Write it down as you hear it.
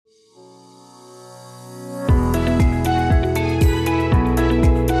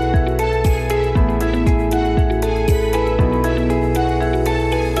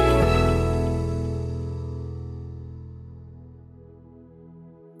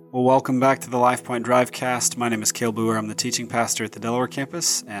Well, welcome back to the LifePoint Drivecast. My name is Kale, Booher. I'm the teaching pastor at the Delaware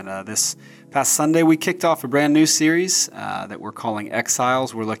campus. And this past Sunday, we kicked off a brand new series that we're calling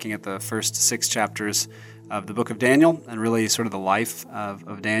Exiles. We're looking at the first 6 chapters of the book of Daniel and really sort of the life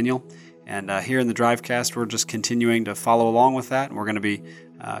of Daniel. And here in the Drivecast, we're just continuing to follow along with that. And we're going to be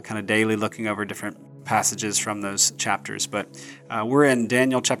kind of daily looking over different passages from those chapters. But we're in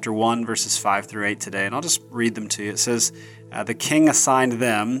Daniel chapter 1, verses 5 through 8 today. And I'll just read them to you. It says, the king assigned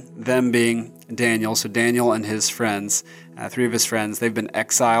them being Daniel, so Daniel and his friends, 3 of his friends, they've been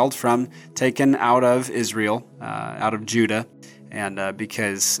exiled taken out of Israel, out of Judah, and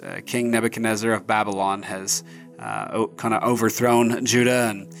because King Nebuchadnezzar of Babylon has kind of overthrown Judah,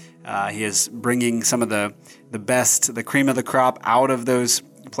 and he is bringing some of the best, the cream of the crop out of those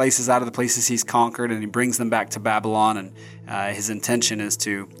places, out of the places he's conquered, and he brings them back to Babylon, and his intention is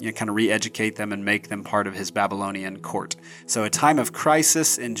to kind of re-educate them and make them part of his Babylonian court. So a time of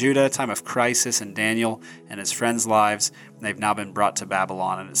crisis in Judah, a time of crisis in Daniel and his friends' lives. They've now been brought to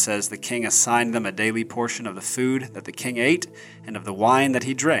Babylon, and it says the king assigned them a daily portion of the food that the king ate and of the wine that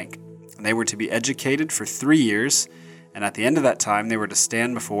he drank. And they were to be educated for 3 years, and at the end of that time they were to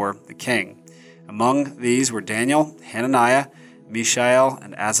stand before the king. Among these were Daniel, Hananiah, Mishael,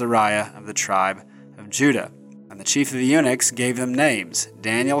 and Azariah of the tribe of Judah. And the chief of the eunuchs gave them names.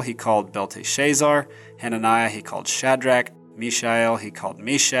 Daniel he called Belteshazzar, Hananiah he called Shadrach, Mishael he called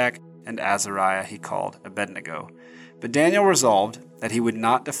Meshach, and Azariah he called Abednego. But Daniel resolved that he would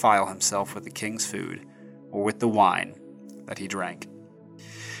not defile himself with the king's food or with the wine that he drank.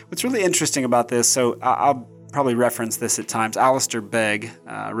 What's really interesting about this, so I'll probably reference this at times, Alistair Begg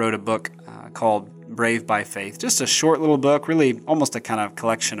wrote a book called Brave by Faith, just a short little book, really almost a kind of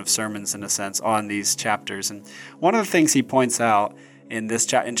collection of sermons in a sense on these chapters. And one of the things he points out in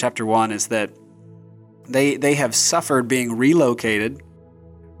this in chapter 1 is that they have suffered being relocated,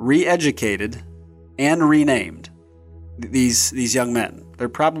 re-educated, and renamed. These young men, they're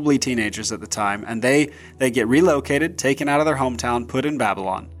probably teenagers at the time, and they get relocated, taken out of their hometown, put in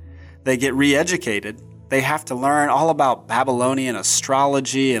Babylon. They get re-educated. They have to learn all about Babylonian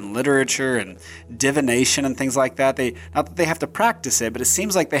astrology and literature and divination and things like that. Not that they have to practice it, but it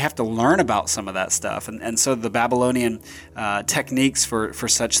seems like they have to learn about some of that stuff. And so the Babylonian techniques for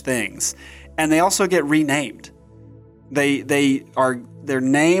such things. And they also get renamed. Their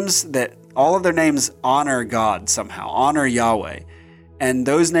names that all of their names honor God somehow, honor Yahweh. And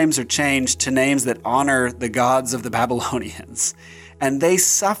those names are changed to names that honor the gods of the Babylonians. And they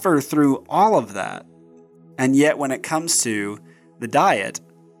suffer through all of that. And yet when it comes to the diet,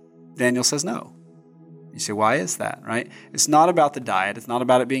 Daniel says no. You say, why is that, right? It's not about the diet. It's not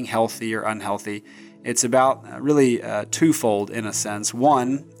about it being healthy or unhealthy. It's about really twofold in a sense.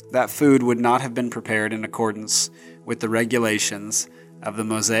 One, that food would not have been prepared in accordance with the regulations of the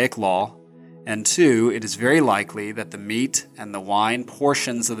Mosaic law. And 2, it is very likely that the meat and the wine,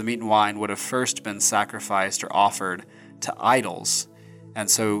 portions of the meat and wine, would have first been sacrificed or offered to idols.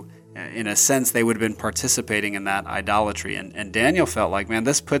 And so in a sense, they would have been participating in that idolatry. And Daniel felt like, man,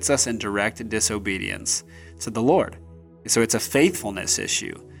 this puts us in direct disobedience to the Lord. So it's a faithfulness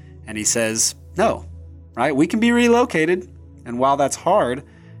issue. And he says, no, right? We can be relocated. And while that's hard,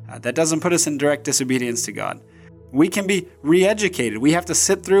 that doesn't put us in direct disobedience to God. We can be re-educated. We have to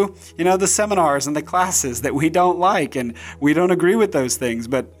sit through, the seminars and the classes that we don't like, and we don't agree with those things.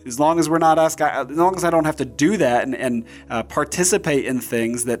 But as long as we're not as long as I don't have to do that and participate in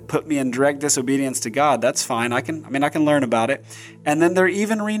things that put me in direct disobedience to God, that's fine. I can learn about it. And then they're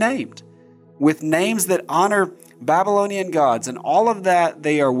even renamed with names that honor Babylonian gods, and all of that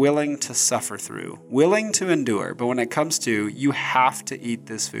they are willing to suffer through, willing to endure. But when it comes to, you have to eat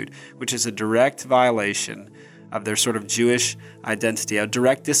this food, which is a direct violation of their sort of Jewish identity, a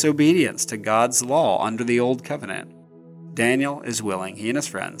direct disobedience to God's law under the Old Covenant. Daniel is willing, he and his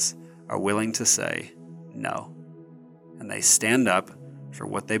friends are willing to say no. And they stand up for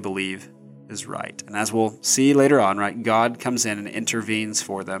what they believe is right. And as we'll see later on, right, God comes in and intervenes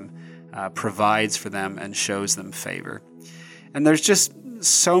for them, provides for them, and shows them favor. And there's just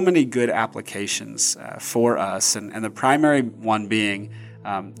so many good applications for us. And the primary one being,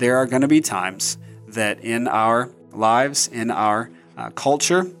 there are going to be times that in our lives, in our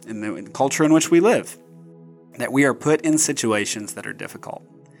culture, in the culture in which we live, that we are put in situations that are difficult.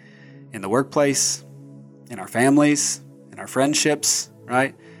 In the workplace, in our families, in our friendships,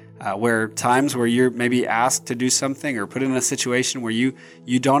 right? Where times where you're maybe asked to do something or put in a situation where you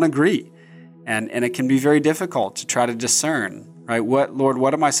don't agree. And it can be very difficult to try to discern, right? Lord,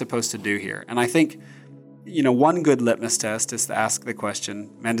 what am I supposed to do here? And I think one good litmus test is to ask the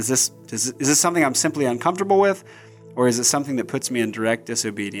question, man, is this something I'm simply uncomfortable with? or is it something that puts me in direct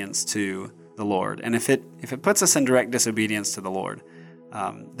disobedience to the Lord? And if it puts us in direct disobedience to the Lord,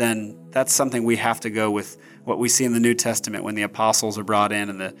 then that's something we have to go with what we see in the New Testament when the apostles are brought in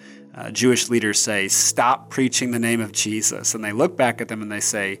and the Jewish leaders say, "Stop preaching the name of Jesus." And they look back at them and they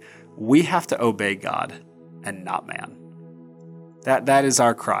say, "We have to obey God and not man." That is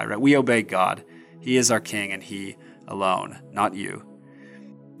our cry, right? We obey God. He is our King and He alone, not you.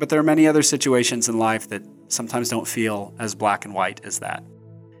 But there are many other situations in life that sometimes don't feel as black and white as that.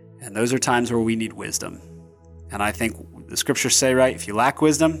 And those are times where we need wisdom. And I think the scriptures say, right, if you lack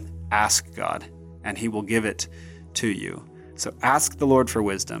wisdom, ask God, and He will give it to you. So ask the Lord for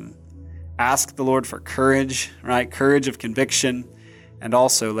wisdom. Ask the Lord for courage, right? Courage of conviction. And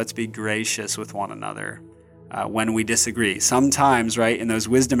also, let's be gracious with one another when we disagree. Sometimes, right, in those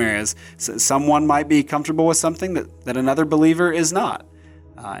wisdom areas, someone might be comfortable with something that another believer is not.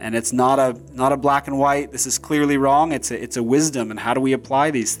 And it's not a black and white, this is clearly wrong. It's a wisdom, and how do we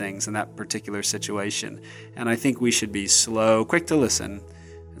apply these things in that particular situation? And I think we should be quick to listen,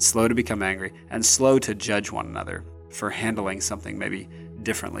 and slow to become angry, and slow to judge one another for handling something maybe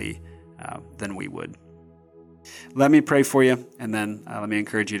differently than we would. Let me pray for you, and then let me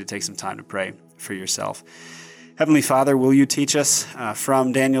encourage you to take some time to pray for yourself. Heavenly Father, will you teach us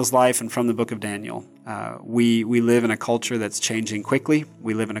from Daniel's life and from the book of Daniel? We live in a culture that's changing quickly.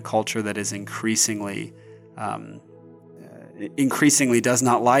 We live in a culture that is increasingly does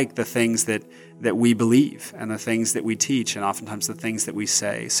not like the things that we believe and the things that we teach, and oftentimes the things that we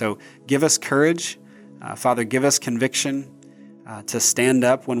say. So give us courage. Father, give us conviction to stand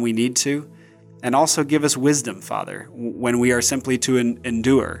up when we need to, and also give us wisdom, Father, when we are simply to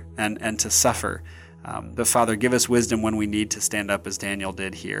endure and to suffer. But Father, give us wisdom when we need to stand up as Daniel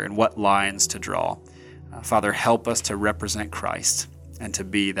did here, and what lines to draw. Father, help us to represent Christ and to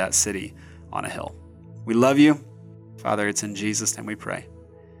be that city on a hill. We love you. Father, it's in Jesus' name we pray.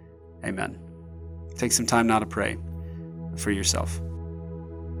 Amen. Take some time now to pray for yourself.